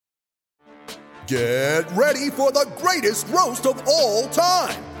Get ready for the greatest roast of all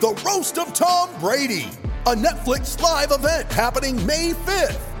time, the Roast of Tom Brady, a Netflix live event happening May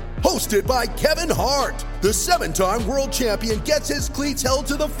 5th. Hosted by Kevin Hart, the 7-time world champion gets his cleats held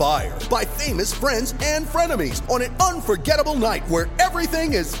to the fire by famous friends and frenemies on an unforgettable night where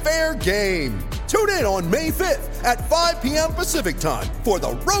everything is fair game. Tune in on May 5th at 5 p.m. Pacific time for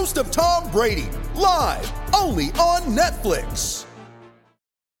the Roast of Tom Brady, live only on Netflix.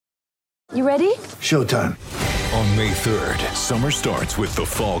 You ready? Showtime. On May 3rd, summer starts with The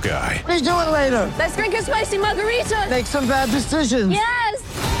Fall Guy. Let's do it later. Let's drink a spicy margarita. Make some bad decisions. Yes!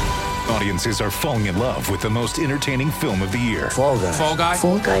 Audiences are falling in love with the most entertaining film of the year. Fall Guy. Fall Guy?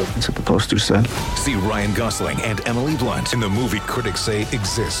 Fall guy. That's what the poster said. See Ryan Gosling and Emily Blunt in the movie critics say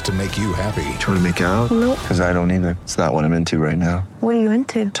exists to make you happy. Trying to make it out? Nope. Because I don't either. It's not what I'm into right now. What are you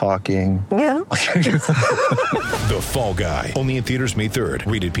into? Talking. Yeah. The Fall Guy. Only in theaters May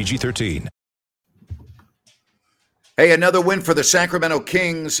 3rd. Rated PG-13. Hey, another win for the Sacramento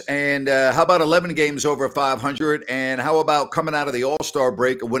Kings. And how about 11 games over 500? And how about coming out of the All-Star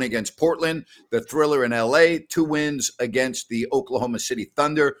break, a win against Portland, the Thriller in L.A., 2 wins against the Oklahoma City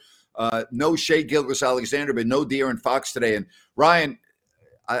Thunder. No Shai Gilgeous-Alexander, but no De'Aaron Fox today. And Ryan,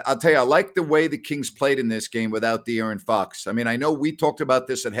 I'll tell you, I like the way the Kings played in this game without De'Aaron Fox. I mean, I know we talked about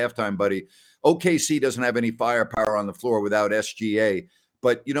this at halftime, buddy. OKC doesn't have any firepower on the floor without SGA.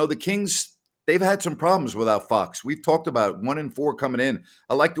 But, you know, the Kings, they've had some problems without Fox. We've talked about 1-4 coming in.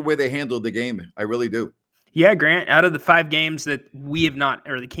 I like the way they handled the game. I really do. Yeah, Grant, out of the 5 games that we have not,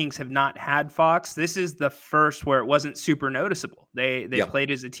 or the Kings have not had Fox, this is the first where it wasn't super noticeable. They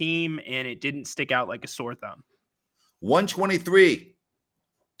played as a team, and it didn't stick out like a sore thumb. 123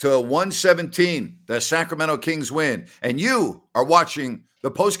 to 117, the Sacramento Kings win. And you are watching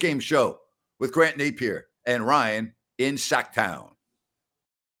the postgame show with Grant Napier and Ryan in Sacktown.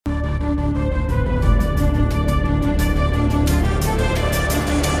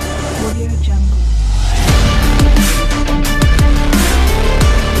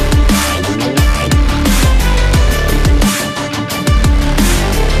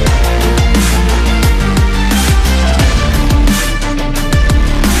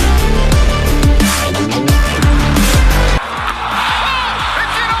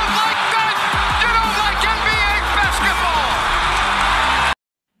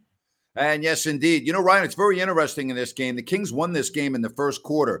 And yes, indeed. You know, Ryan, it's very interesting in this game. The Kings won this game in the first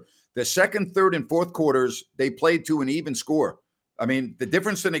quarter. The second, third, and fourth quarters, they played to an even score. I mean, the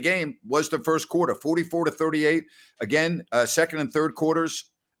difference in the game was the first quarter, 44-38. Again, second and third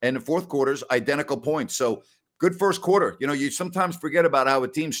quarters and the fourth quarters, identical points. So good first quarter. You know, you sometimes forget about how a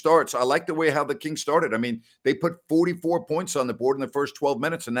team starts. I like the way how the Kings started. I mean, they put 44 points on the board in the first 12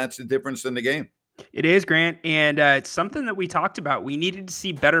 minutes, and that's the difference in the game. It is, Grant, and it's something that we talked about. We needed to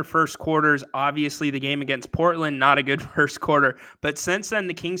see better first quarters. Obviously, the game against Portland, not a good first quarter. But since then,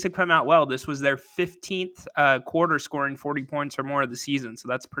 the Kings have come out well. This was their 15th quarter scoring 40 points or more of the season, so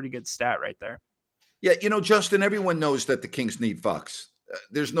that's a pretty good stat right there. Yeah, you know, Justin, everyone knows that the Kings need Fox.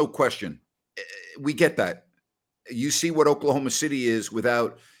 There's no question. We get that. You see what Oklahoma City is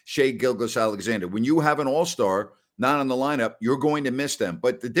without Shai Gilgeous-Alexander. When you have an all-star not on the lineup, you're going to miss them.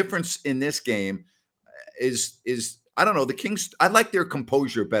 But the difference in this game is I don't know, the Kings, I like their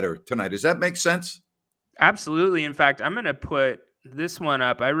composure better tonight. Does that make sense? Absolutely. In fact, I'm going to put this one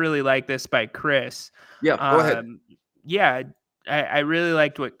up. I really like this by Chris. Yeah, go ahead. Yeah, I really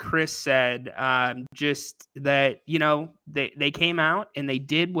liked what Chris said. Just that, you know, they came out and they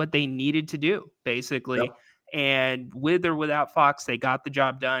did what they needed to do, basically. Yep. And with or without Fox, they got the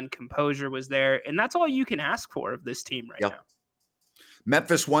job done. Composure was there. And that's all you can ask for of this team right now.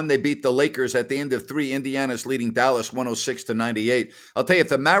 Memphis won. They beat the Lakers at the end of 3. Indiana's leading Dallas 106-98. I'll tell you, if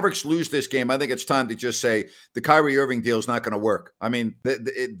the Mavericks lose this game, I think it's time to just say the Kyrie Irving deal is not going to work. I mean,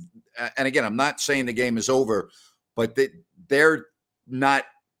 and again, I'm not saying the game is over, but they're not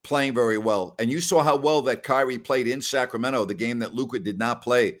playing very well. And you saw how well that Kyrie played in Sacramento, the game that Luka did not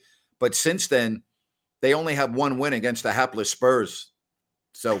play. But since then, they only have 1 win against the hapless Spurs.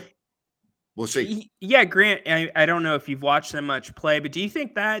 So we'll see. Yeah, Grant, I don't know if you've watched them much play, but do you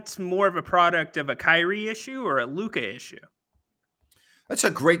think that's more of a product of a Kyrie issue or a Luka issue? That's a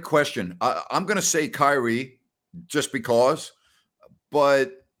great question. I'm going to say Kyrie just because.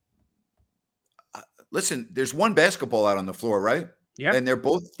 But listen, there's one basketball out on the floor, right? Yeah. And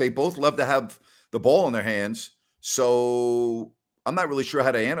they both love to have the ball in their hands. So I'm not really sure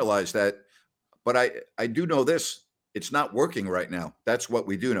how to analyze that. But I do know this. it's not working right now. That's what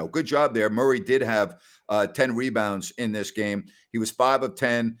we do know. Good job there. Murray did have 10 rebounds in this game. He was 5 of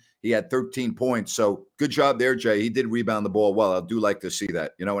 10. He had 13 points. So good job there, Jay. He did rebound the ball well. I do like to see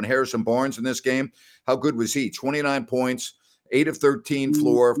that. And Harrison Barnes in this game, how good was he? 29 points, 8 of 13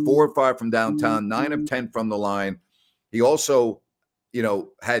 floor, 4 of 5 from downtown, 9 of 10 from the line. He also,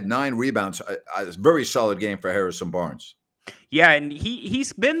 had 9 rebounds. A very solid game for Harrison Barnes. Yeah, and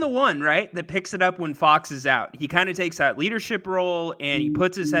he's been the one, right, that picks it up when Fox is out. He kind of takes that leadership role and he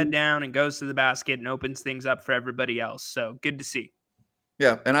puts his head down and goes to the basket and opens things up for everybody else. So good to see.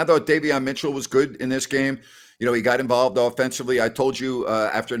 Yeah, and I thought Davion Mitchell was good in this game. He got involved offensively. I told you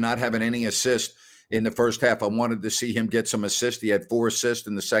after not having any assist in the first half, I wanted to see him get some assists. He had 4 assists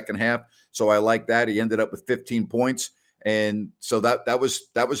in the second half, so I like that. He ended up with 15 points, and so that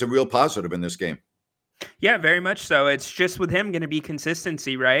was a real positive in this game. Yeah, very much so. It's just with him going to be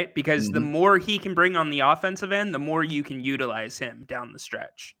consistency, right? Because the more he can bring on the offensive end, the more you can utilize him down the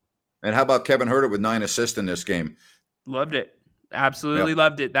stretch. And how about Kevin Huerter with 9 assists in this game? Loved it. Absolutely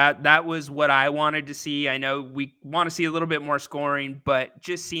loved it. That was what I wanted to see. I know we want to see a little bit more scoring, but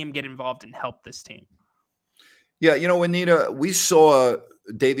just see him get involved and help this team. Yeah, Anita, we saw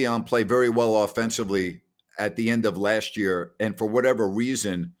Davion play very well offensively at the end of last year, and for whatever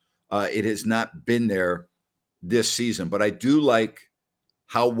reason, it has not been there this season. But I do like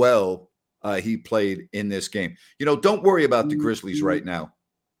how well he played in this game. Don't worry about the Grizzlies right now.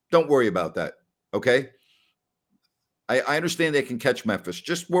 Don't worry about that, okay? I understand they can catch Memphis.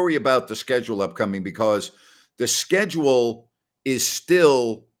 Just worry about the schedule upcoming because the schedule is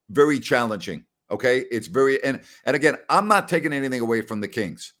still very challenging, okay? It's very – and again, I'm not taking anything away from the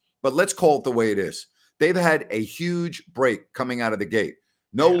Kings, but let's call it the way it is. They've had a huge break coming out of the gate.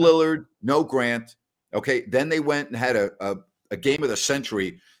 No Lillard, no Grant, okay? Then they went and had a game of the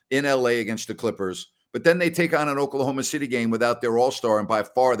century in L.A. against the Clippers, but then they take on an Oklahoma City game without their all-star and by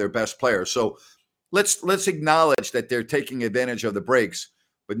far their best player. So – Let's acknowledge that they're taking advantage of the breaks.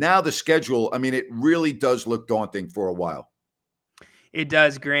 But now the schedule, it really does look daunting for a while. It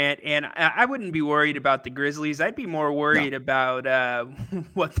does, Grant. And I wouldn't be worried about the Grizzlies. I'd be more worried about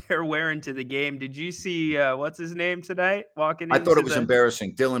what they're wearing to the game. Did you see what's his name tonight walking in? I thought it was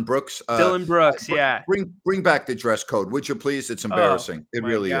embarrassing. Dylan Brooks. Dylan Brooks, yeah. Bring back the dress code, would you please? It's embarrassing. It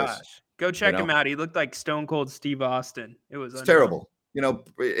really is. Go check him out. He looked like Stone Cold Steve Austin. It's terrible.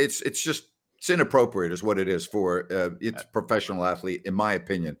 It's just – it's inappropriate is what it is for it's professional athlete, in my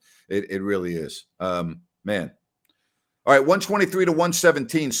opinion. It really is. Man. All right, 123 to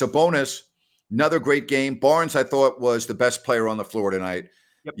 117. Sabonis, another great game. Barnes, I thought, was the best player on the floor tonight.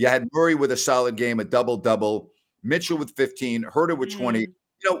 Yep. You had Murray with a solid game, a double-double. Mitchell with 15. Huerter with 20.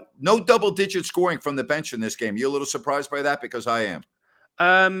 No double-digit scoring from the bench in this game. You a little surprised by that? Because I am.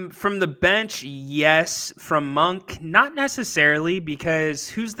 From the bench, yes. From Monk, not necessarily, because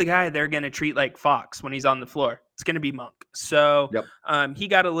who's the guy they're going to treat like Fox when he's on the floor? It's going to be Monk. So he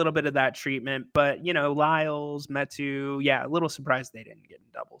got a little bit of that treatment, but Lyles, Metu, a little surprised they didn't get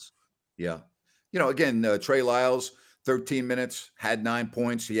in doubles. Yeah. Again, Trey Lyles, 13 minutes, had 9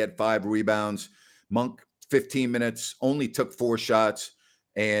 points. He had 5 rebounds. Monk, 15 minutes, only took 4 shots.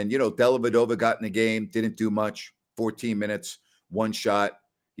 And, Dellavedova got in the game, didn't do much, 14 minutes. 1 shot.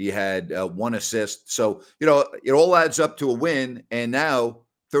 He had 1 assist. So, it all adds up to a win. And now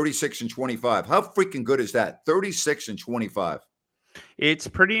 36 and 25. How freaking good is that? 36 and 25. It's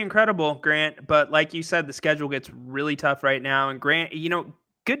pretty incredible, Grant. But like you said, the schedule gets really tough right now. And Grant,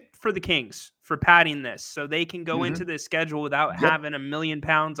 good for the Kings for padding this so they can go into this schedule without having 1,000,000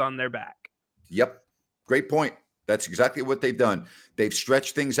 pounds on their back. Yep. Great point. That's exactly what they've done. They've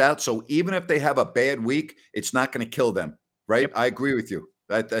stretched things out. So even if they have a bad week, it's not going to kill them. Right. Yep. I agree with you.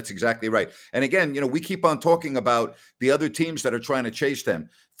 That's exactly right. And again, we keep on talking about the other teams that are trying to chase them.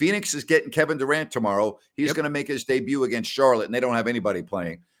 Phoenix is getting Kevin Durant tomorrow. He's going to make his debut against Charlotte, and they don't have anybody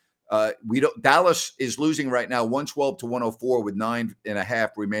playing. Dallas is losing right now 112 to 104 with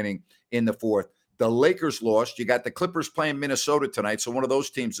 9.5 remaining in the fourth. The Lakers lost. You got the Clippers playing Minnesota tonight, so one of those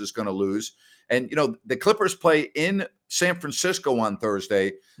teams is going to lose. And, the Clippers play in San Francisco on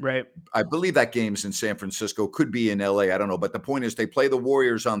Thursday. Right. I believe that game's in San Francisco. Could be in L.A. I don't know. But the point is they play the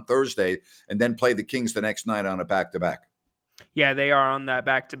Warriors on Thursday and then play the Kings the next night on a back-to-back. Yeah, they are on that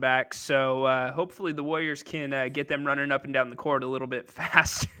back-to-back. So hopefully the Warriors can get them running up and down the court a little bit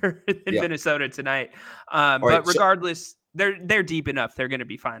faster than Minnesota tonight. But regardless, they're deep enough. They're going to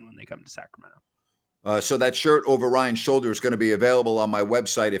be fine when they come to Sacramento. So that shirt over Ryan's shoulder is going to be available on my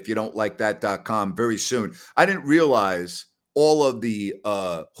website, if you don't like that.com, very soon. I didn't realize all of the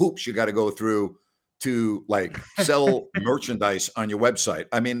hoops you got to go through to like sell merchandise on your website.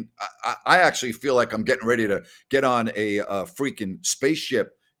 I mean, I actually feel like I'm getting ready to get on a freaking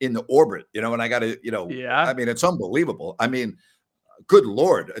spaceship in the orbit, you know, and I got to, you know, I mean, it's unbelievable. I mean, good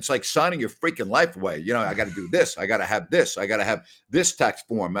Lord, it's like signing your freaking life away. You know, I got to do this. I got to have this. I got to have this tax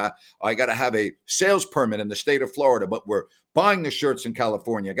form. I got to have a sales permit in the state of Florida, but we're buying the shirts in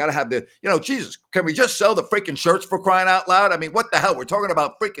California. Got to have the, you know, Jesus, can we just sell the freaking shirts for crying out loud? I mean, what the hell? We're talking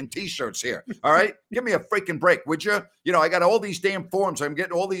about freaking T-shirts here. All right. Give me a freaking break, would you? You know, I got all these damn forms. I'm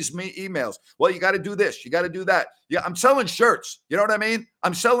getting all these emails. Well, you got to do this. You got to do that. Yeah. I'm selling shirts. You know what I mean?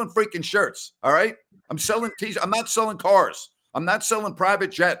 I'm selling freaking shirts. All right. I'm selling T-shirts. I'm not selling cars. I'm not selling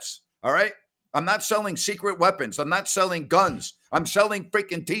private jets. All right. I'm not selling secret weapons. I'm not selling guns. I'm selling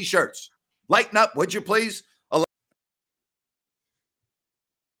freaking T-shirts. Lighten up, would you please?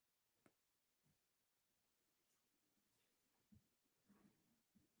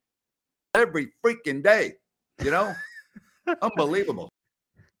 Every freaking day, you know? Unbelievable.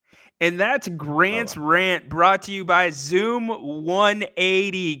 And that's Grant's rant, brought to you by Zoom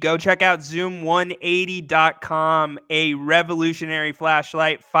 180. Go check out zoom180.com, a revolutionary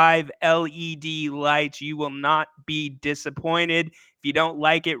flashlight, 5 LED lights. You will not be disappointed. If you don't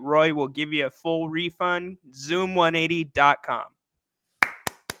like it, Roy will give you a full refund. Zoom180.com.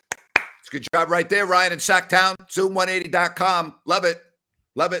 It's a good job right there, Ryan in Sacktown. Zoom180.com. Love it.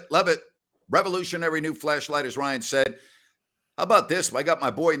 Love it. Love it. Revolutionary new flashlight, as Ryan said. How about this? I got my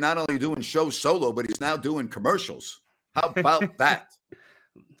boy not only doing shows solo, but he's now doing commercials. How about that?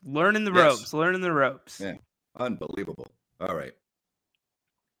 Learning the ropes. Learning the ropes. Yeah. Unbelievable. All right.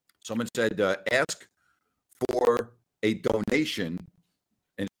 Someone said, ask for a donation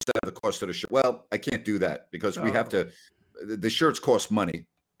instead of the cost of the shirt. Well, I can't do that because we have to, the shirts cost money.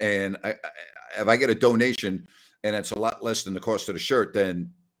 And if I get a donation and it's a lot less than the cost of the shirt,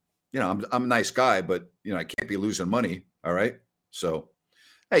 then, you know, I'm a nice guy, but, you know, I can't be losing money. All right. So,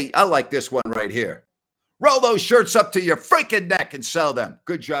 hey, I like this one right here. Roll those shirts up to your freaking neck and sell them.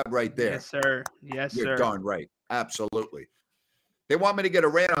 Good job right there. Yes, sir. Yes, You're sir. darn right. Absolutely. They want me to get a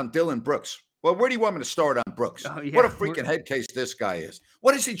rant on Dylan Brooks. Well, where do you want me to start on Brooks? Oh, yeah. What a freaking head case this guy is.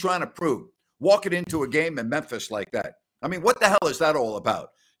 What is he trying to prove? Walking into a game in Memphis like that. I mean, what the hell is that all about?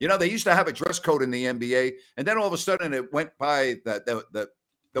 You know, they used to have a dress code in the NBA, and then all of a sudden it went by the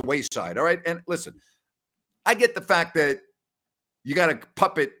wayside. All right. And listen, I get the fact that you got a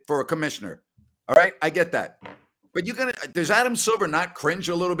puppet for a commissioner. All right. I get that. But does Adam Silver not cringe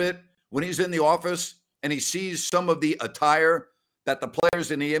a little bit when he's in the office and he sees some of the attire that the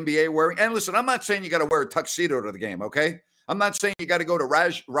players in the NBA are wearing? And listen, I'm not saying you got to wear a tuxedo to the game. Okay. I'm not saying you got to go to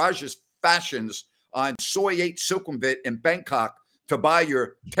Raj's Fashions on Soy 8 Sukhumvit in Bangkok to buy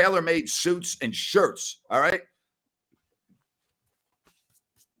your tailor-made suits and shirts. All right.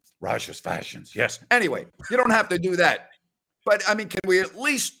 Raj's Fashions. Yes. Anyway, you don't have to do that. But, I mean, can we at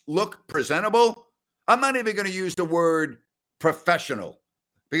least look presentable? I'm not even going to use the word professional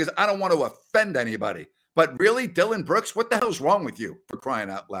because I don't want to offend anybody. But really, Dylan Brooks, what the hell's wrong with you, for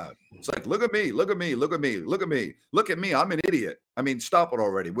crying out loud? It's like, look at me, look at me, look at me, look at me, look at me. I'm an idiot. I mean, stop it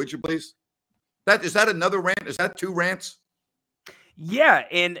already, would you please? Is that another rant? Is that 2 rants? Yeah,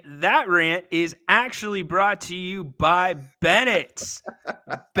 and that rant is actually brought to you by Bennett's.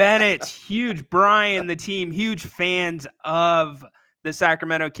 Bennett's, huge. Brian, the team, huge fans of the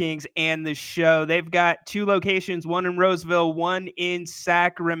Sacramento Kings and the show. They've got 2 locations, one in Roseville, one in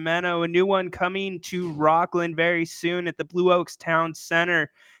Sacramento, a new one coming to Rockland very soon at the Blue Oaks Town Center.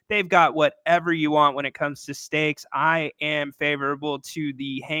 They've got whatever you want when it comes to steaks. I am favorable to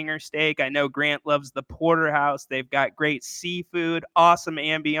the hanger steak. I know Grant loves the porterhouse. They've got great seafood, awesome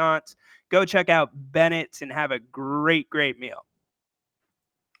ambiance. Go check out Bennett's and have a great, great meal.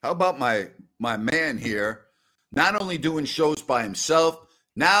 How about my man here, not only doing shows by himself,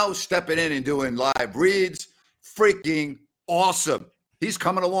 now stepping in and doing live reads? Freaking awesome. He's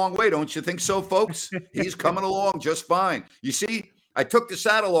coming a long way, don't you think so, folks? He's coming along just fine. You see, I took the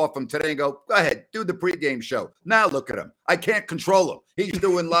saddle off him today and go ahead, do the pregame show. Now look at him. I can't control him. He's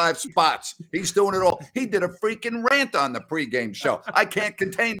doing live spots. He's doing it all. He did a freaking rant on the pregame show. I can't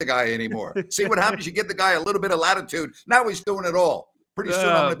contain the guy anymore. See what happens? You give the guy a little bit of latitude. Now he's doing it all. Pretty soon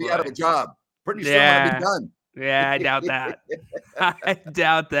I'm going to be out of a job. Pretty soon I'm going to be done. Yeah, I doubt that. I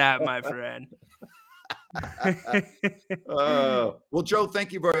doubt that, my friend. Well, Joe,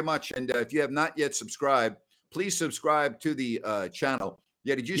 thank you very much. And if you have not yet subscribed, please subscribe to the channel.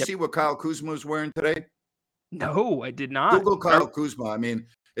 Yeah, did you see what Kyle Kuzma was wearing today? No, I did not. Google Kyle Kuzma. I mean,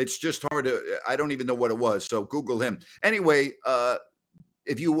 it's just hard to, I don't even know what it was. So Google him. Anyway,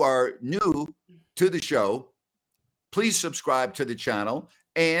 if you are new to the show, please subscribe to the channel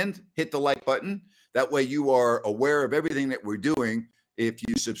and hit the like button. That way you are aware of everything that we're doing if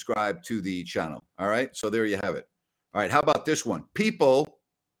you subscribe to the channel. All right. So there you have it. All right. How about this one? People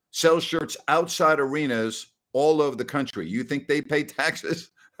sell shirts outside arenas all over the country. You think they pay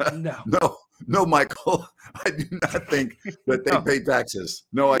taxes? No. No, Michael. I do not think that they pay taxes.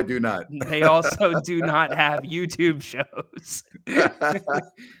 No, I do not. They also do not have YouTube shows.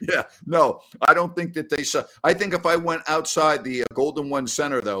 Yeah, no, I don't think that they sell. I think if I went outside the Golden One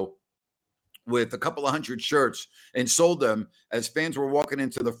Center, though, with a couple of hundred shirts and sold them as fans were walking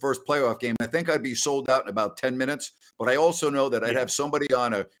into the first playoff game, I think I'd be sold out in about 10 minutes. But I also know that I'd have somebody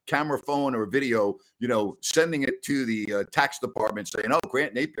on a camera phone or video, sending it to the tax department saying, oh,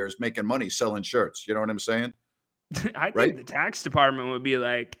 Grant Napier is making money selling shirts. You know what I'm saying? I think the tax department would be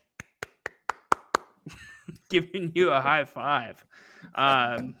like giving you a high five.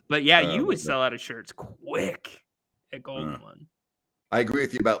 But yeah, you would sell out of shirts quick at Golden One. I agree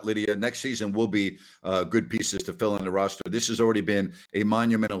with you about Lydia. Next season will be good pieces to fill in the roster. This has already been a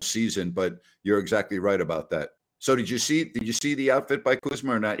monumental season, but you're exactly right about that. So did you see the outfit by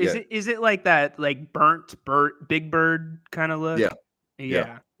Kuzma or not yet? Is it like that, like burnt Big Bird kind of look?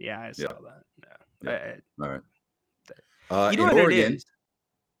 Yeah, I saw that. Yeah. All right. You know what Oregon, it is?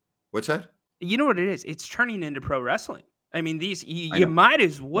 What's that? You know what it is? It's turning into pro wrestling. I mean, you might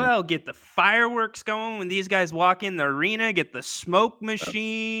as well get the fireworks going when these guys walk in the arena, get the smoke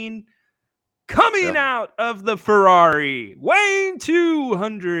machine coming out of the Ferrari, weighing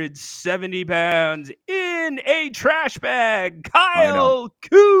 270 pounds in a trash bag, Kyle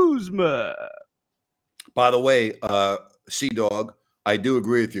Kuzma. By the way, Sea-Dog, I do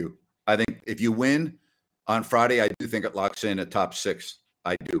agree with you. I think if you win on Friday, I do think it locks in a top 6.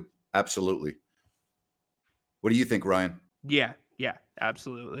 I do. Absolutely. What do you think, Ryan? Yeah,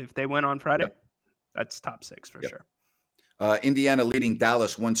 absolutely. If they win on Friday, that's top 6 for sure. Indiana leading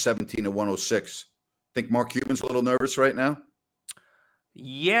Dallas 117-106. Think Mark Cuban's a little nervous right now?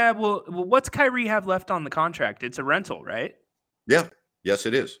 Yeah, well, what's Kyrie have left on the contract? It's a rental, right? Yeah. Yes,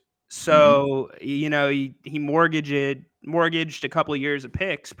 it is. So, he mortgaged a couple of years of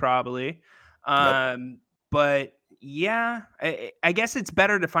picks probably. But yeah, I guess it's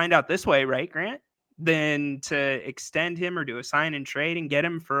better to find out this way, right, Grant? Than to extend him or do a sign and trade and get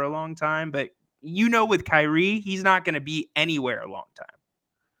him for a long time. But with Kyrie, he's not going to be anywhere a long time.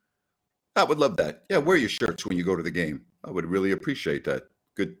 I would love that. Yeah, wear your shirts when you go to the game. I would really appreciate that.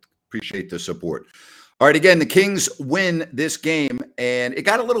 Good. Appreciate the support. All right, again, the Kings win this game, and it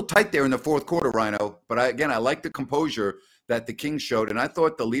got a little tight there in the fourth quarter, Rhino. But I like the composure that the Kings showed, and I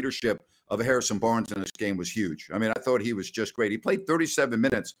thought the leadership of Harrison Barnes in this game was huge. I mean, I thought he was just great. He played 37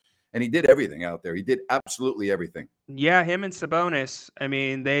 minutes. And he did everything out there. He did absolutely everything. Yeah, him and Sabonis. I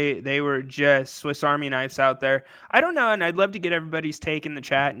mean, they were just Swiss Army knives out there. I don't know, and I'd love to get everybody's take in the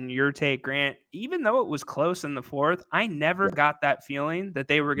chat and your take, Grant. Even though it was close in the fourth, I never got that feeling that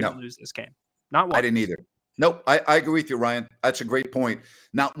they were going to lose this game. Not once. I didn't either. Nope, I agree with you, Ryan. That's a great point.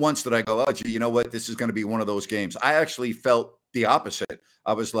 Not once did I go, oh, gee, you know what? This is going to be one of those games. I actually felt the opposite.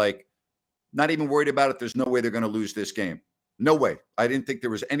 I was like, not even worried about it. There's no way they're going to lose this game. No way. I didn't think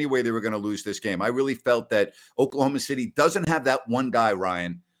there was any way they were going to lose this game. I really felt that Oklahoma City doesn't have that one guy,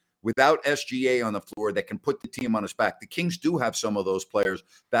 Ryan, without SGA on the floor that can put the team on his back. The Kings do have some of those players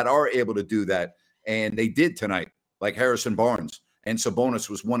that are able to do that, and they did tonight, like Harrison Barnes. And Sabonis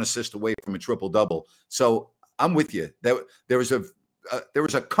was 1 assist away from a triple-double. So I'm with you. There was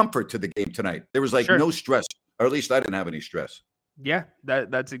a comfort to the game tonight. There was no stress, or at least I didn't have any stress. Yeah,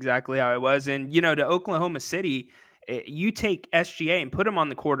 that's exactly how it was. And, to Oklahoma City, you take SGA and put him on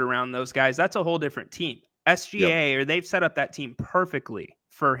the court around those guys, that's a whole different team. SGA, or they've set up that team perfectly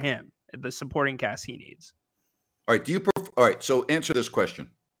for him, the supporting cast he needs. All right. All right. So answer this question.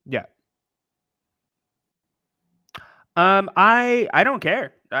 Yeah. I don't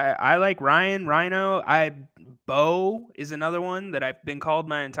care. I like Ryan, Rhino. Bo is another one that I've been called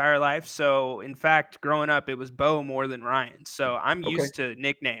my entire life. So in fact, growing up, it was Bo more than Ryan. So I'm used to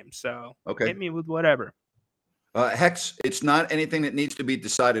nicknames. So hit me with whatever. Hex, it's not anything that needs to be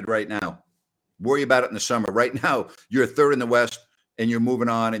decided right now. Worry about it in the summer. Right now, you're third in the West, and you're moving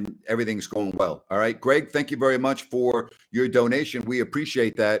on, and everything's going well. All right, Greg, thank you very much for your donation. We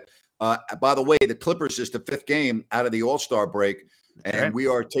appreciate that. By the way, the Clippers is the 5th game out of the All-Star break, and we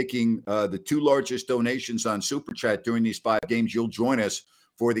are taking the 2 largest donations on Super Chat during these 5 games. You'll join us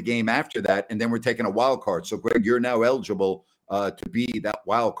for the game after that, and then we're taking a wild card. So, Greg, you're now eligible to be that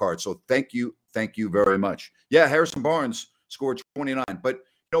wild card. So thank you very much. Yeah, Harrison Barnes scored 29. But you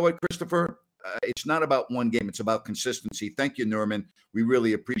know what, Christopher? It's not about one game. It's about consistency. Thank you, Norman. We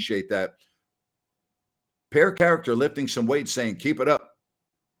really appreciate that. Pair character lifting some weights saying, keep it up.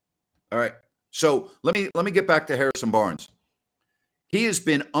 All right. So let me get back to Harrison Barnes. He has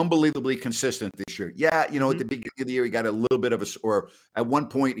been unbelievably consistent this year. Yeah, at the beginning of the year, he got a little bit of or at one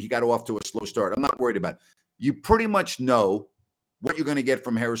point, he got off to a slow start. I'm not worried about it. You pretty much know what you're going to get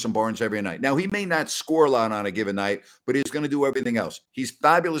from Harrison Barnes every night. Now, he may not score a lot on a given night, but he's going to do everything else. He's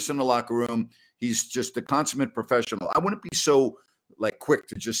fabulous in the locker room. He's just a consummate professional. I wouldn't be so quick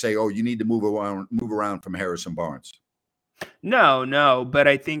to just say, oh, you need to move around from Harrison Barnes. No, but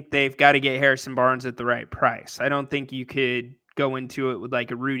I think they've got to get Harrison Barnes at the right price. I don't think you could go into it with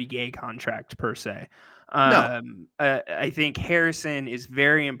a Rudy Gay contract per se. No. I think Harrison is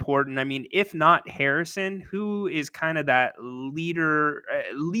very important. I mean, if not Harrison, who is kind of that leader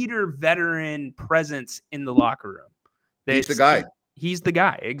veteran presence in the locker room? He's the guy. He's the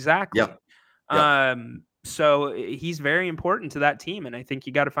guy. Exactly. Yeah. So he's very important to that team, and I think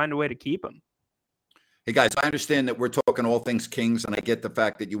you got to find a way to keep him. Hey, guys, I understand that we're talking all things Kings, and I get the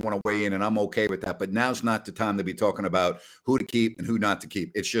fact that you want to weigh in, and I'm okay with that. But now's not the time to be talking about who to keep and who not to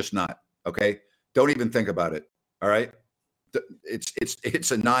keep. It's just not, okay? Don't even think about it, all right?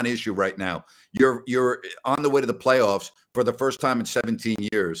 It's a non-issue right now. You're on the way to the playoffs for the first time in 17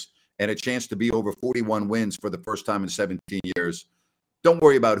 years and a chance to be over 41 wins for the first time in 17 years. Don't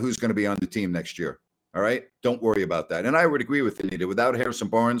worry about who's going to be on the team next year, all right? Don't worry about that. And I would agree with Anita. Without Harrison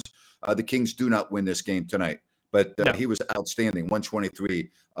Barnes, the Kings do not win this game tonight. But no. He was outstanding, 123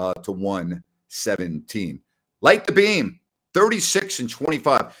 to 117. Light the beam,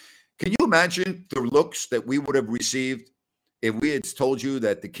 36-25. Can you imagine the looks that we would have received if we had told you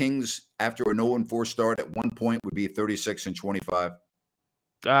that the Kings, after a 0-4 start at one point, would be 36-25?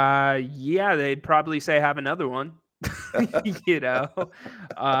 Yeah, they'd probably say have another one. Like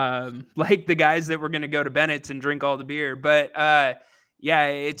the guys that were going to go to Bennett's and drink all the beer. But yeah,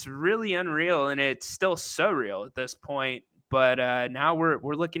 it's really unreal, and it's still so real at this point. But now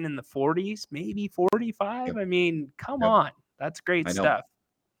we're looking in the 40s, maybe 45. Yep. I mean, come on, that's great stuff.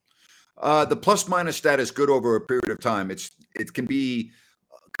 The plus-minus stat is good over a period of time. It can be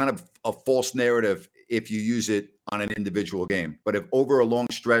kind of a false narrative if you use it on an individual game. But if over a long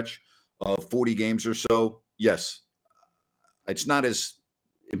stretch of 40 games or so, yes, it's not as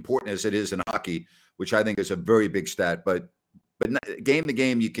important as it is in hockey, which I think is a very big stat. But game to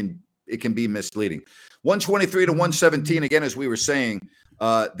game, it can be misleading. 123 to 117. Again, as we were saying,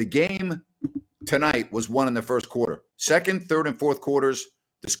 the game tonight was won in the first quarter. Second, third, and fourth quarters,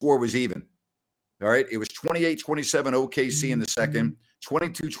 the score was even. All right. It was 28-27 OKC in the second,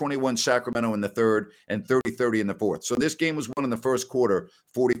 22-21 Sacramento in the third, and 30-30 in the fourth. So this game was won in the first quarter,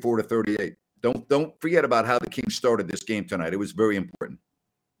 44-38. Don't forget about how the Kings started this game tonight. It was very important.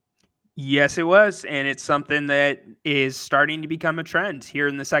 Yes, it was. And it's something that is starting to become a trend here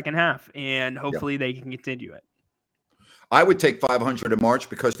in the second half. And hopefully they can continue it. I would take 500 in March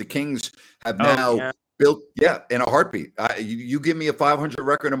because the Kings have now built, in a heartbeat. You give me a 500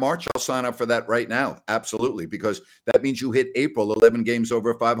 record in March, I'll sign up for that right now. Absolutely. Because that means you hit April 11 games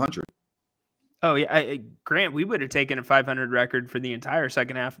over 500. Oh, yeah. Grant, we would have taken a 500 record for the entire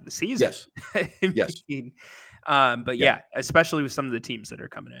second half of the season. Yes. Yes. But especially with some of the teams that are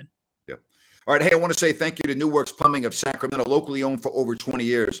coming in. Yeah. All right. Hey, I want to say thank you to New Works Plumbing of Sacramento, locally owned for over 20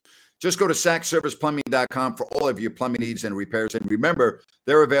 years. Just go to SacServicePlumbing.com for all of your plumbing needs and repairs. And remember,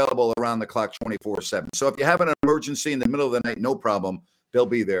 they're available around the clock 24/7. So if you have an emergency in the middle of the night, no problem. They'll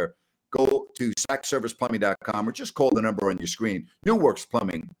be there. Go to SacServicePlumbing.com or just call the number on your screen. New Works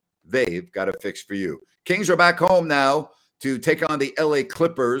Plumbing. They've got a fix for you. Kings are back home now to take on the LA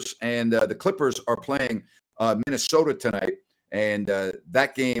Clippers, and the Clippers are playing Minnesota tonight, and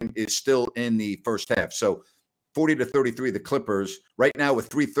that game is still in the first half. So 40-33, the Clippers. Right now with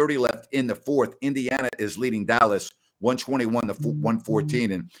 3:30 left in the fourth, Indiana is leading Dallas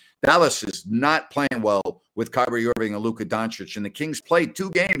 121-114, and Dallas is not playing well with Kyrie Irving and Luka Doncic, and the Kings played 2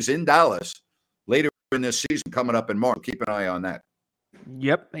 games in Dallas later in this season coming up in March. Keep an eye on that.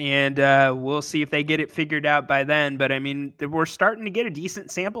 Yep, and we'll see if they get it figured out by then. But, I mean, we're starting to get a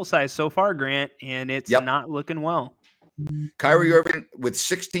decent sample size so far, Grant, and it's not looking well. Kyrie Irving with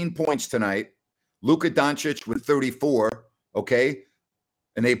 16 points tonight. Luka Doncic with 34, okay?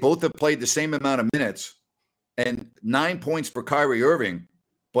 And they both have played the same amount of minutes. And 9 points for Kyrie Irving,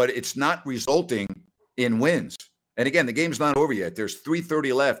 but it's not resulting in wins. And again, the game's not over yet. There's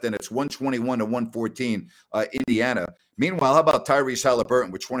 3:30 left, and it's 121-114 Indiana. Meanwhile, how about Tyrese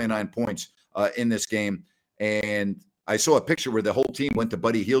Halliburton with 29 points in this game? And I saw a picture where the whole team went to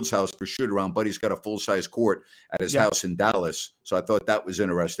Buddy Hield's house for shoot-around. Buddy's got a full-size court at his house in Dallas, so I thought that was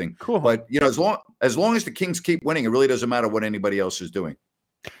interesting. Cool. But, as long as the Kings keep winning, it really doesn't matter what anybody else is doing.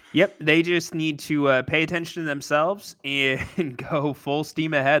 Yep, they just need to pay attention to themselves and go full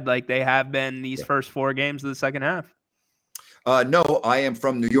steam ahead like they have been these first 4 games of the second half. No, I am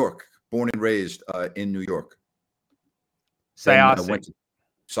from New York, born and raised in New York. Syosset.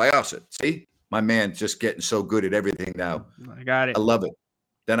 Syosset. See? My man's just getting so good at everything now. I got it. I love it.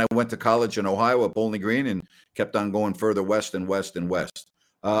 Then I went to college in Ohio at Bowling Green and kept on going further west and west and west.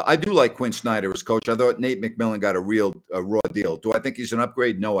 I do like Quinn Snyder as coach. I thought Nate McMillan got a raw deal. Do I think he's an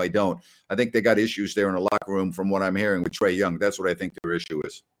upgrade? No, I don't. I think they got issues there in the locker room from what I'm hearing with Trae Young. That's what I think their issue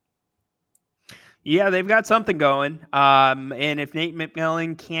is. Yeah, they've got something going. And if Nate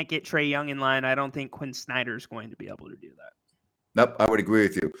McMillan can't get Trae Young in line, I don't think Quinn Snyder is going to be able to do that. Nope, I would agree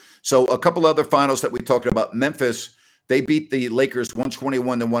with you. So a couple other finals that we talked about. Memphis, they beat the Lakers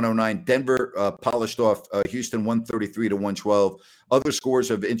 121-109. Denver polished off Houston 133-112. Other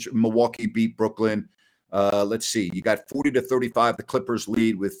scores of Milwaukee beat Brooklyn. Let's see. You got 40-35. The Clippers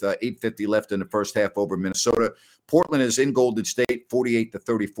lead with 8:50 left in the first half over Minnesota. Portland is in Golden State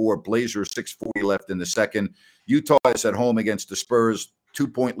 48-34. Blazers 6:40 left in the second. Utah is at home against the Spurs.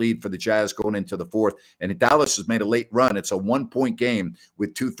 2-point lead for the Jazz going into the fourth. And Dallas has made a late run. It's a 1-point game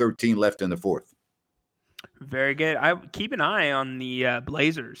with 2:13 left in the fourth. Very good. I keep an eye on the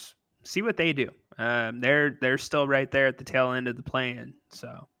Blazers. See what they do. They're still right there at the tail end of the play-in,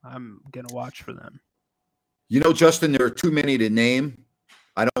 so I'm gonna watch for them. You know, Justin, there are too many to name.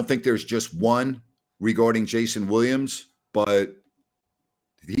 I don't think there's just one regarding Jason Williams, but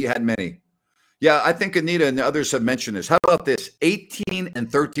he had many. Yeah, I think Anita and others have mentioned this. How about this?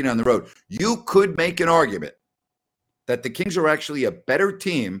 18-13 on the road. You could make an argument that the Kings are actually a better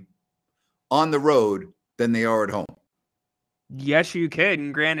team on the road than they are at home. Yes, you could.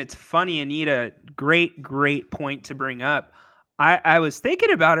 And Grant, it's funny, Anita, great point to bring up. I was thinking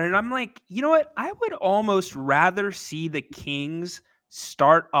about it, and I'm like, you know what? I would almost rather see the Kings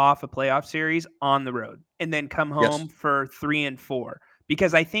start off a playoff series on the road and then come home for 3 and 4.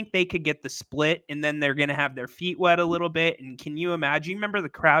 Because I think they could get the split, and then they're going to have their feet wet a little bit. And can you imagine? Remember the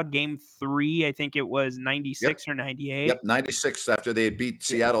crowd game 3? I think it was 96 or 98. Yep, 96 after they had beat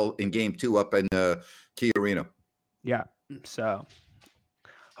Seattle in game 2 up in Key Arena. Yeah, so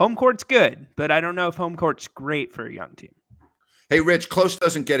home court's good, but I don't know if home court's great for a young team. Hey, Rich, close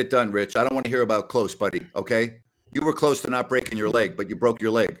doesn't get it done, Rich. I don't want to hear about close, buddy, okay? You were close to not breaking your leg, but you broke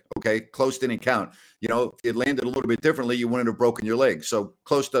your leg, okay? Close didn't count. You know, if it landed a little bit differently, you wouldn't have broken your leg. So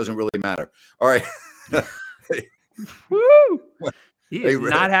close doesn't really matter. All right. Woo! He is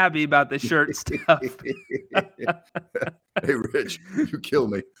not happy about the shirt stuff. Hey, Rich, you kill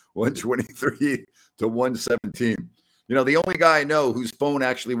me. 123-117. You know, the only guy I know whose phone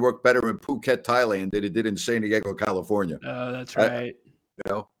actually worked better in Phuket, Thailand than it did in San Diego, California. Oh, that's right. You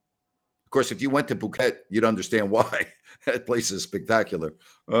know? Of course, if you went to Phuket, you'd understand why. That place is spectacular.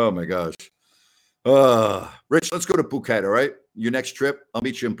 Oh, my gosh. Rich, let's go to Phuket, all right? Your next trip, I'll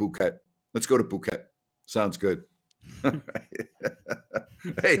meet you in Phuket. Let's go to Phuket. Sounds good.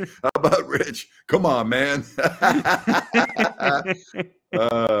 Hey, how about Rich? Come on, man.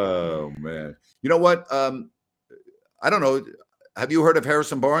 Oh, man. You know what? I don't know. Have you heard of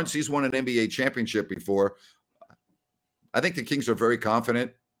Harrison Barnes? He's won an NBA championship before. I think the Kings are very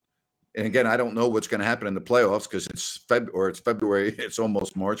confident. And again, I don't know what's going to happen in the playoffs because it's February. It's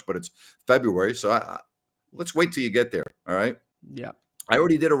almost March, but it's February. So let's wait till you get there. All right. Yeah. I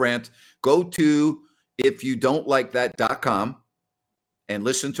already did a rant. Go to ifyoudon'tlikethat.com and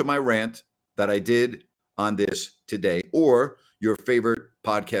listen to my rant that I did on this today, or your favorite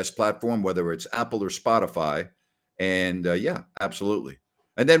podcast platform, whether it's Apple or Spotify. And yeah, absolutely.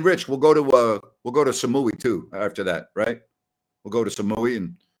 And then Rich, we'll go to Samui too after that, right? We'll go to Samui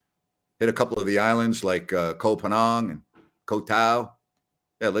and hit a couple of the islands like Koh Phangan and Koh Tao.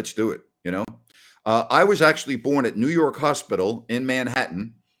 Yeah, let's do it, you know. I was actually born at New York Hospital in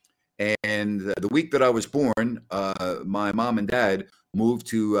Manhattan. And the week that I was born, my mom and dad moved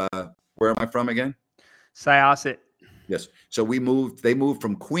to, where am I from again? Syosset. Yes. So they moved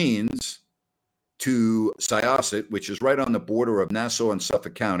from Queens to Syosset, which is right on the border of Nassau and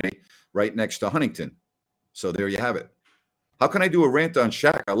Suffolk County, right next to Huntington. So there you have it. How can I do a rant on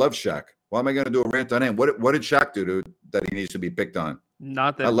Shaq? I love Shaq. Why am I going to do a rant on him? What did Shaq do that he needs to be picked on?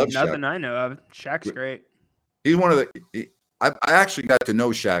 Nothing I know of. Shaq's great. He's one of the. I actually got to know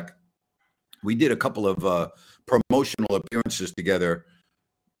Shaq. We did a couple of promotional appearances together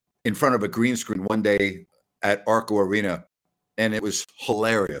in front of a green screen one day at Arco Arena, and it was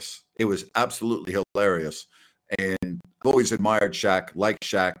hilarious. It was absolutely hilarious. And I've always admired Shaq, liked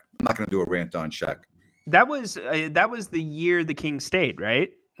Shaq. I'm not going to do a rant on Shaq. That was the year the Kings stayed, right?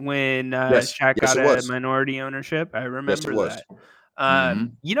 When Shaq got a minority ownership. I remember that.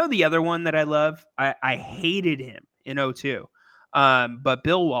 You know, the other one that I love, I hated him in 02, but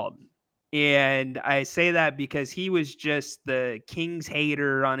Bill Walton. And I say that because he was just the Kings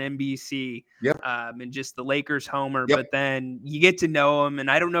hater on NBC, and just the Lakers homer. But then you get to know him, and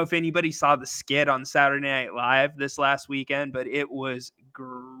I don't know if anybody saw the skit on Saturday Night Live this last weekend, but it was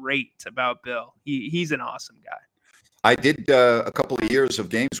great about Bill. He's an awesome guy. I did a couple of years of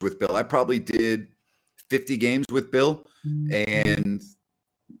games with Bill. I probably did 50 games with Bill, and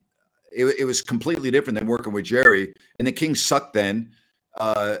it was completely different than working with Jerry. And the Kings sucked then.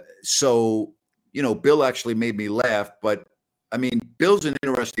 So, you know, Bill actually made me laugh, but I mean, Bill's an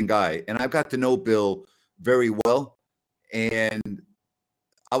interesting guy, and I've got to know Bill very well. And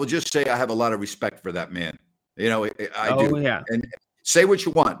I will just say I have a lot of respect for that man. You know, I do. Yeah. And say what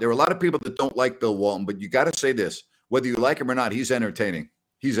you want. There are a lot of people that don't like Bill Walton, but you got to say this, whether you like him or not, he's entertaining.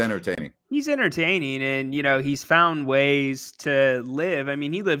 He's entertaining. He's entertaining, and, you know, he's found ways to live. I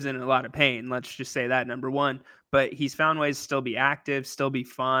mean, he lives in a lot of pain. Let's just say that, number one. But he's found ways to still be active, still be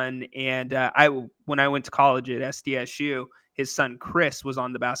fun. And when I went to college at SDSU, his son Chris was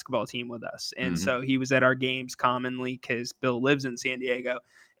on the basketball team with us. And so he was at our games commonly because Bill lives in San Diego.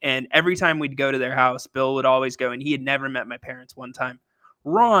 And every time we'd go to their house, Bill would always go, and he had never met my parents one time.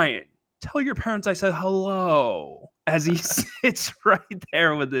 Ryan, tell your parents I said hello, as he sits right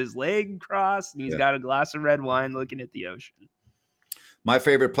there with his leg crossed, and he's got a glass of red wine looking at the ocean. My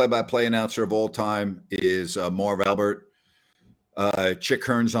favorite play-by-play announcer of all time is Marv Albert. Chick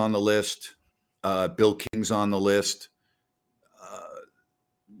Hearn's on the list. Bill King's on the list.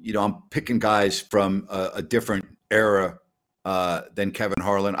 You know, I'm picking guys from a different era than Kevin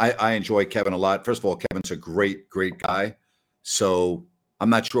Harlan. I enjoy Kevin a lot. First of all, Kevin's a great, great guy. So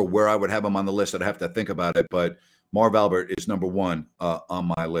I'm not sure where I would have him on the list. I'd have to think about it. But Marv Albert is number one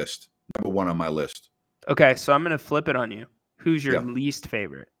on my list. Number one on my list. Okay, so I'm going to flip it on you. Who's your least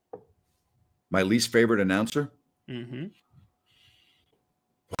favorite? My least favorite announcer? Mm-hmm.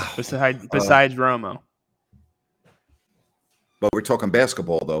 Besides Romo. But we're talking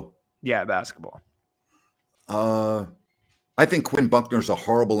basketball, though. Yeah, basketball. I think Quinn Buckner's a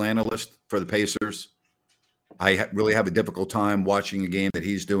horrible analyst for the Pacers. I really have a difficult time watching a game that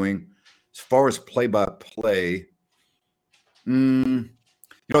he's doing. As far as play-by-play, you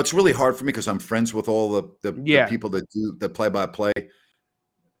know, it's really hard for me because I'm friends with all the people that do the play-by-play.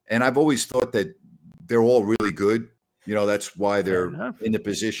 And I've always thought that they're all really good. You know, that's why they're in the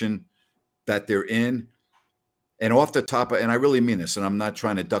position that they're in. And off the top, and I really mean this, and I'm not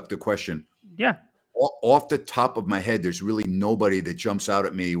trying to duck the question. Yeah. Off the top of my head, there's really nobody that jumps out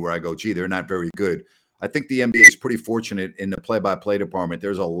at me where I go, gee, they're not very good. I think the NBA is pretty fortunate in the play-by-play department.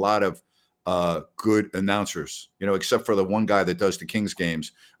 There's a lot of good announcers, you know, except for the one guy that does the Kings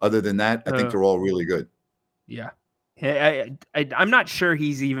games. Other than that, I think they're all really good. Yeah. I'm not sure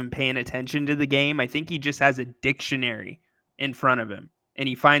he's even paying attention to the game. I think he just has a dictionary in front of him, and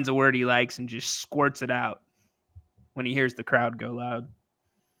he finds a word he likes and just squirts it out when he hears the crowd go loud.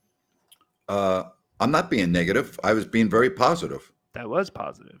 I'm not being negative. I was being very positive. That was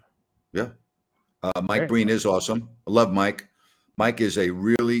positive. Yeah. Mike Breen is awesome. I love Mike. Mike is a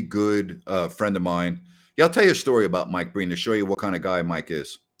really good friend of mine. Yeah, I'll tell you a story about Mike Breen to show you what kind of guy Mike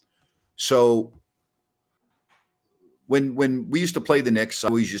is. So when we used to play the Knicks, I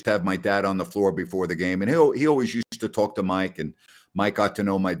always used to have my dad on the floor before the game, and he always used to talk to Mike, and Mike got to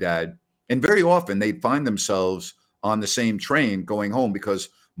know my dad. And very often they'd find themselves on the same train going home because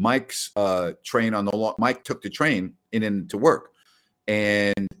Mike's train Mike took the train in to work,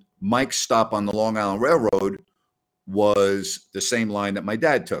 and Mike's stop on the Long Island Railroad was the same line that my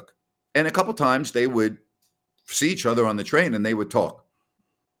dad took. And a couple times they would see each other on the train and they would talk.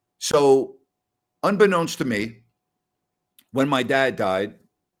 So unbeknownst to me, when my dad died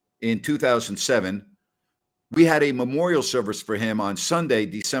in 2007, we had a memorial service for him on Sunday,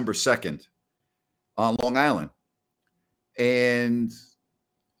 December 2nd on Long Island. And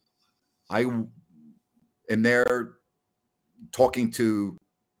I am there talking to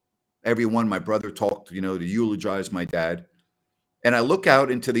everyone. My brother talked, you know, to eulogize my dad. And I look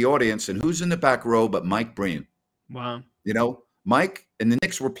out into the audience, and who's in the back row but Mike Breen? Wow. You know, Mike and the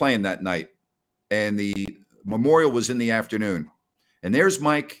Knicks were playing that night, and the memorial was in the afternoon. And there's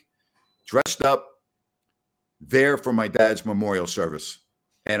Mike dressed up there for my dad's memorial service.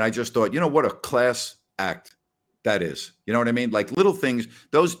 And I just thought, you know, what a class act that is. You know what I mean? Like little things,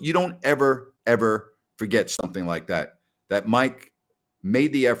 those you don't ever forget something like that. That Mike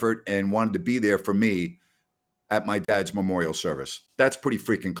made the effort and wanted to be there for me at my dad's memorial service. That's pretty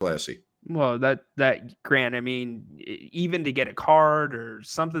freaking classy. Well, that Grant, I mean, even to get a card or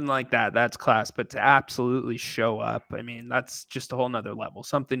something like that, that's class. But to absolutely show up, I mean, that's just a whole nother level.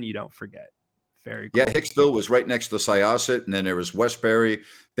 Something you don't forget. Very cool. Yeah, Hicksville was right next to Syosset, and then there was Westbury.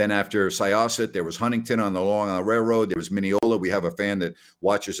 Then after Syosset, there was Huntington on the Long Island Railroad. There was Mineola. We have a fan that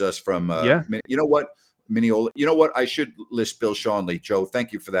watches us from. You know what, Mineola. You know what? I should list Bill Shawnley. Joe,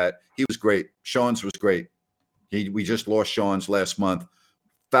 thank you for that. He was great. Sean's was great. We just lost Sean's last month.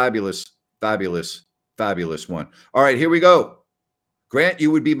 Fabulous one. All right, here we go. Grant,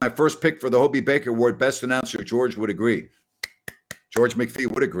 you would be my first pick for the Hobie Baker Award. Best announcer. George would agree. George McPhee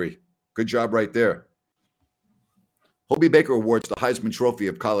would agree. Good job right there. Hobie Baker Award's the Heisman Trophy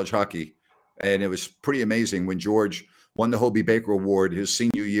of college hockey. And it was pretty amazing when George won the Hobie Baker Award his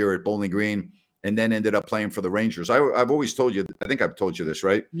senior year at Bowling Green and then ended up playing for the Rangers. I've always told you, I think I've told you this,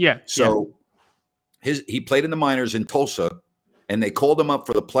 right? Yeah. So he played in the minors in Tulsa, and they called him up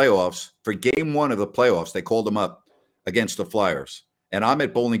for the playoffs. For game one of the playoffs, they called him up against the Flyers. And I'm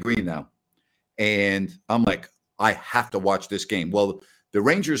at Bowling Green now. And I'm like, I have to watch this game. Well, the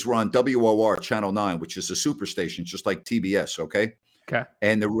Rangers were on WOR Channel 9, which is a superstation, just like TBS, okay? Okay.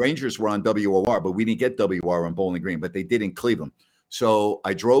 And the Rangers were on WOR, but we didn't get WOR on Bowling Green, but they did in Cleveland. So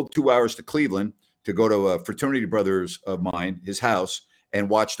I drove 2 hours to Cleveland to go to a fraternity brothers of mine, his house, and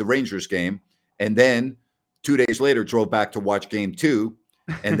watch the Rangers game. And then 2 days later, drove back to watch game 2,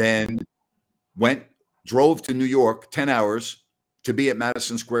 and then drove to New York 10 hours to be at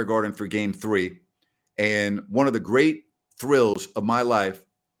Madison Square Garden for game 3. And one of the great thrills of my life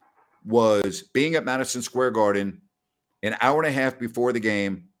was being at Madison Square Garden an hour and a half before the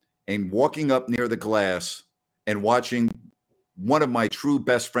game and walking up near the glass and watching one of my true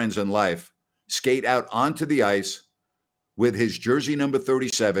best friends in life skate out onto the ice with his jersey number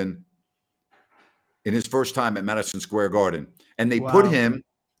 37 in his first time at Madison Square Garden. And they put him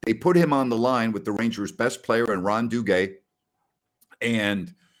on the line with the Rangers' best player and Ron Duguay.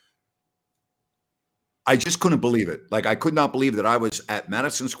 And I just couldn't believe it. Like, I could not believe that I was at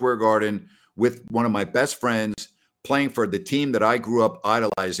Madison Square Garden with one of my best friends playing for the team that I grew up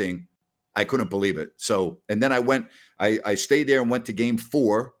idolizing. I couldn't believe it. So, and then I stayed there and went to game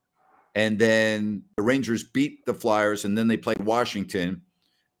 4. And then the Rangers beat the Flyers, and then they played Washington.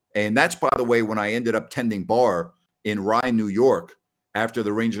 And that's, by the way, when I ended up tending bar in Rye, New York, after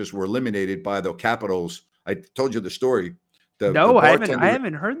the Rangers were eliminated by the Capitals. I told you the story. I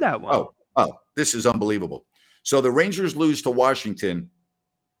haven't heard that one. Oh, this is unbelievable. So the Rangers lose to Washington,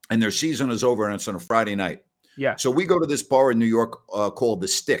 and their season is over, and it's on a Friday night. Yeah. So we go to this bar in New York called the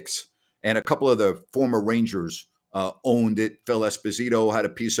Sticks, and a couple of the former Rangers owned it. Phil Esposito had a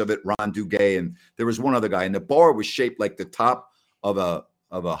piece of it, Ron Duguay, and there was one other guy. And the bar was shaped like the top of a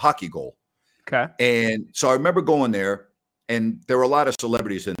hockey goal. Okay. And so I remember going there, and there were a lot of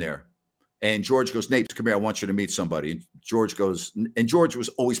celebrities in there. And George goes, "Napes, come here. I want you to meet somebody." And George goes, and George was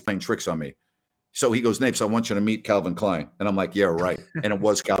always playing tricks on me. So he goes, "Napes, I want you to meet Calvin Klein." And I'm like, "Yeah, right." And it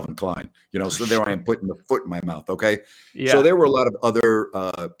was Calvin Klein, so there I am putting the foot in my mouth. Okay. Yeah. So there were a lot of other,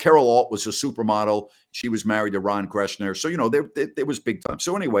 Carol Alt was a supermodel. She was married to Ron Greshner. So, there was big time.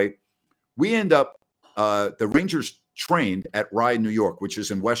 So anyway, we end up, the Rangers trained at Rye, New York, which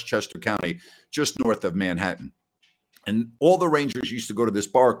is in Westchester County, just north of Manhattan. And all the Rangers used to go to this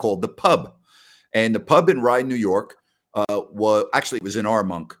bar called The Pub. And the pub in Rye, New York, it was in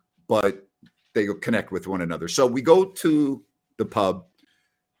Armonk, but they connect with one another. So we go to the pub,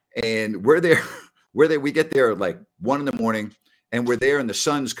 and we're there. We get there at like 1 a.m, and we're there, and the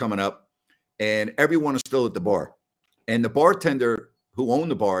sun's coming up, and everyone is still at the bar. And the bartender who owned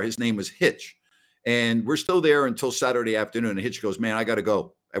the bar, his name was Hitch. And we're still there until Saturday afternoon. And Hitch goes, "Man, I got to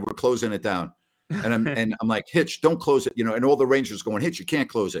go. And we're closing it down." And I'm like, "Hitch, don't close it." And all the Rangers going, "Hitch, you can't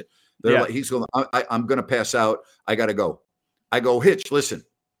close it." They're like, he's going, I'm going to pass out. I got to go. I go, "Hitch, listen."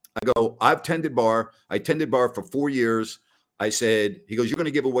 I go, "I've tended bar. I tended bar for 4 years." I said, he goes, "You're going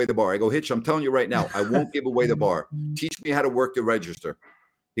to give away the bar." I go, "Hitch, I'm telling you right now, I won't give away the bar. Teach me how to work the register."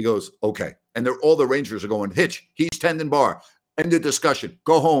 He goes, "Okay." And all the Rangers are going, "Hitch, he's tending bar. End of discussion.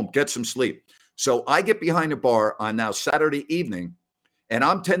 Go home, get some sleep." So I get behind the bar on now Saturday evening, and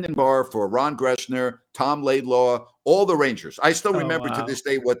I'm tending bar for Ron Greshner, Tom Laidlaw, all the Rangers. I still remember to this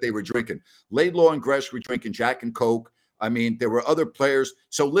day what they were drinking. Laidlaw and Gresh were drinking Jack and Coke. I mean, there were other players.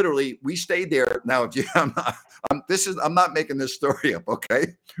 So literally, we stayed there. Now, I'm not making this story up.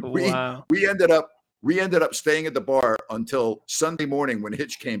 Okay, wow. We ended up staying at the bar until Sunday morning when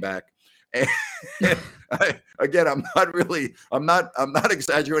Hitch came back. And I'm not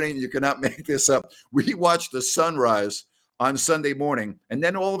exaggerating. You cannot make this up. We watched the sunrise on Sunday morning, and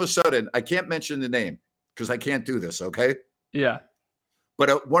then all of a sudden, I can't mention the name because I can't do this. Okay. Yeah.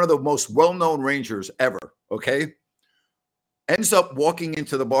 but one of the most well-known Rangers ever, okay, ends up walking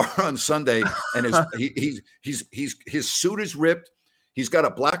into the bar on Sunday, and his suit is ripped. He's got a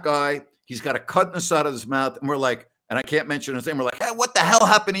black eye. He's got a cut in the side of his mouth. And we're like, and I can't mention his name. We're like, hey, what the hell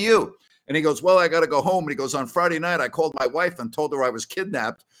happened to you? And he goes, well, I got to go home. And he goes, on Friday night, I called my wife and told her I was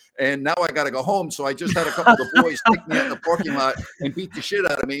kidnapped. And now I got to go home. So I just had a couple of the boys take me out in the parking lot and beat the shit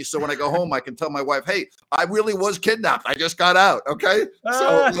out of me. So when I go home, I can tell my wife, hey, I really was kidnapped. I just got out. Okay.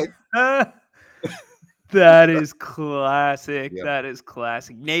 So that is classic. Yeah. That is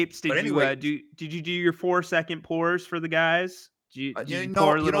classic. Napes, did you do your 4-second pours for the guys? Did you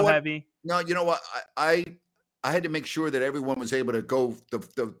pour a little heavy? No, you know what? I had to make sure that everyone was able to go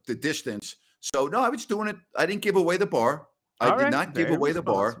the distance. So no, I was doing it. I didn't give away the bar. I did not give away the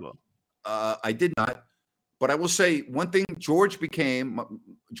bar. I did not. But I will say one thing: George became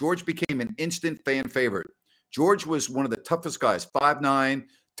an instant fan favorite. George was one of the toughest guys, 5'9",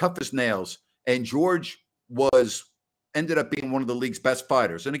 tough as nails, and George ended up being one of the league's best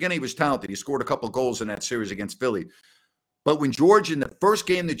fighters. And again, he was talented. He scored a couple goals in that series against Philly. But when George, in the first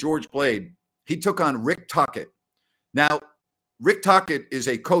game that George played, he took on Rick Tocchet. Now, Rick Tocchet is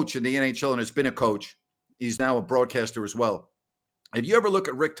a coach in the NHL and has been a coach. He's now a broadcaster as well. If you ever look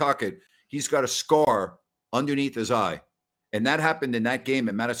at Rick Tocchet, he's got a scar underneath his eye. And that happened in that game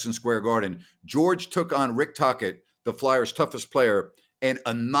at Madison Square Garden. George took on Rick Tocchet, the Flyers' toughest player, and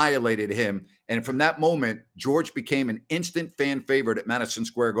annihilated him. And from that moment, George became an instant fan favorite at Madison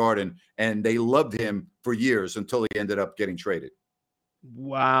Square Garden, and they loved him for years until he ended up getting traded.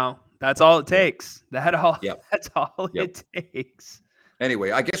 Wow. That's all it takes. That's all it takes.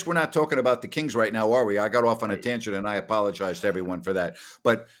 Anyway, I guess we're not talking about the Kings right now, are we? I got off on a tangent, and I apologize to everyone for that.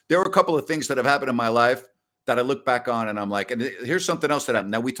 But there were a couple of things that have happened in my life that I look back on, and I'm like, and here's something else that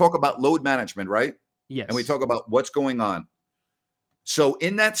happened. Now, we talk about load management, right? Yes. And we talk about what's going on. So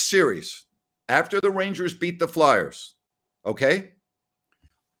in that series, after the Rangers beat the Flyers, okay,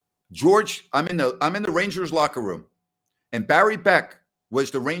 George, I'm in the Rangers locker room, and Barry Beck was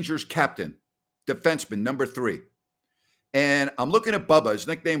the Rangers captain, defenseman, number 3. And I'm looking at Bubba. His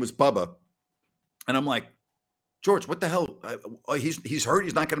nickname was Bubba. And I'm like, George, what the hell? He's hurt.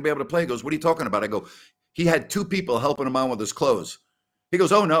 He's not going to be able to play. He goes, what are you talking about? I go, he had 2 people helping him out with his clothes. He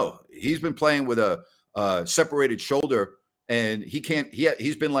goes, oh, no. He's been playing with a separated shoulder, and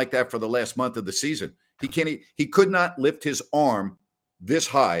he's been like that for the last month of the season. He could not lift his arm this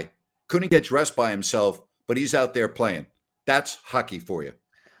high, couldn't get dressed by himself, but he's out there playing. That's hockey for you.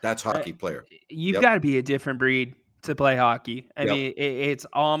 That's hockey player. You've got to be a different breed to play hockey. I mean, it's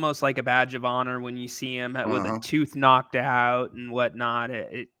almost like a badge of honor when you see him with a tooth knocked out and whatnot.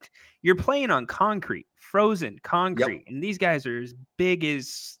 You're playing on concrete, frozen concrete, and these guys are as big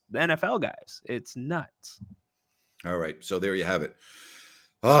as the NFL guys. It's nuts. All right, so there you have it.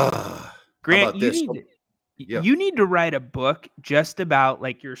 Grant, you need to write a book just about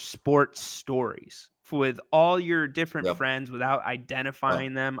like your sports stories with all your different friends without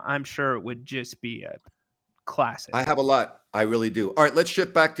identifying them. I'm sure it would just be a classic. I have a lot. I really do. All right, let's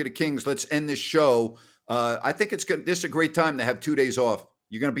shift back to the Kings. Let's end this show. I think it's good. This is a great time to have 2 days off.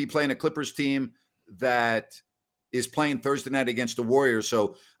 You're going to be playing a Clippers team that is playing Thursday night against the Warriors.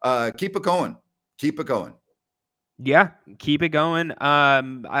 So keep it going. Keep it going. Yeah, keep it going.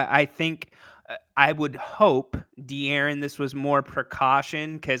 I think I would hope, De'Aaron, this was more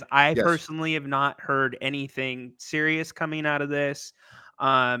precaution because I personally have not heard anything serious coming out of this.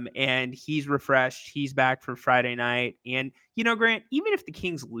 And he's refreshed. He's back for Friday night. And, Grant, even if the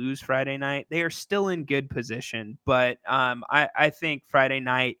Kings lose Friday night, they are still in good position. But I think Friday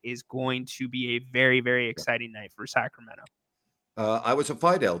night is going to be a very, very exciting night for Sacramento. I was a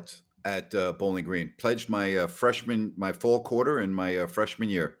Phi Delt at Bowling Green. Pledged my my fall quarter and my freshman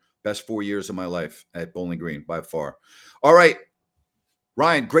year. Best 4 years of my life at Bowling Green by far. All right.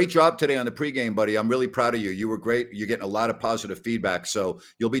 Ryan, great job today on the pregame, buddy. I'm really proud of you. You were great. You're getting a lot of positive feedback. So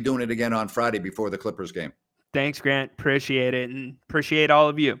you'll be doing it again on Friday before the Clippers game. Thanks, Grant. Appreciate it. And appreciate all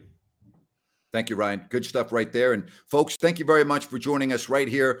of you. Thank you, Ryan. Good stuff right there. And folks, thank you very much for joining us right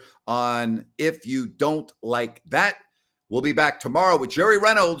here on If You Don't Like That. We'll be back tomorrow with Jerry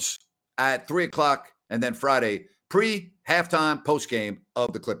Reynolds at 3:00 and then Friday, pre-halftime postgame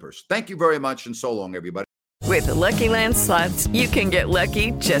of the Clippers. Thank you very much, and so long, everybody. With the Lucky Land Slots, you can get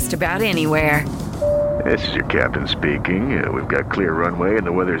lucky just about anywhere. This is your captain speaking. We've got clear runway and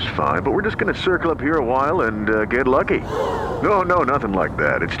the weather's fine, but we're just going to circle up here a while and get lucky. No, nothing like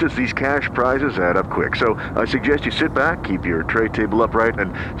that. It's just these cash prizes add up quick. So I suggest you sit back, keep your tray table upright,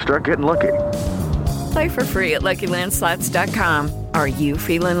 and start getting lucky. Play for free at LuckyLandSlots.com. Are you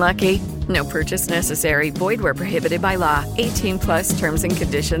feeling lucky? No purchase necessary. Void where prohibited by law. 18+ terms and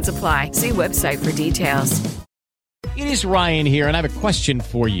conditions apply. See website for details. It is Ryan here, and I have a question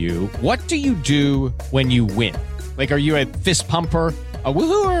for you. What do you do when you win? Like, are you a fist pumper, a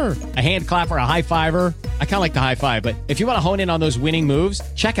woohooer, a hand clapper, a high fiver? I kind of like the high five, but if you want to hone in on those winning moves,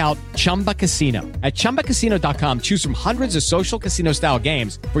 check out Chumba Casino. At ChumbaCasino.com, choose from hundreds of social casino-style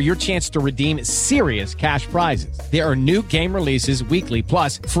games for your chance to redeem serious cash prizes. There are new game releases weekly,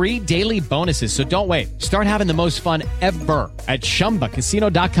 plus free daily bonuses, so don't wait. Start having the most fun ever at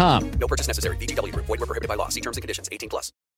ChumbaCasino.com. No purchase necessary. VGW Group. Void where prohibited by law. See terms and conditions. 18+.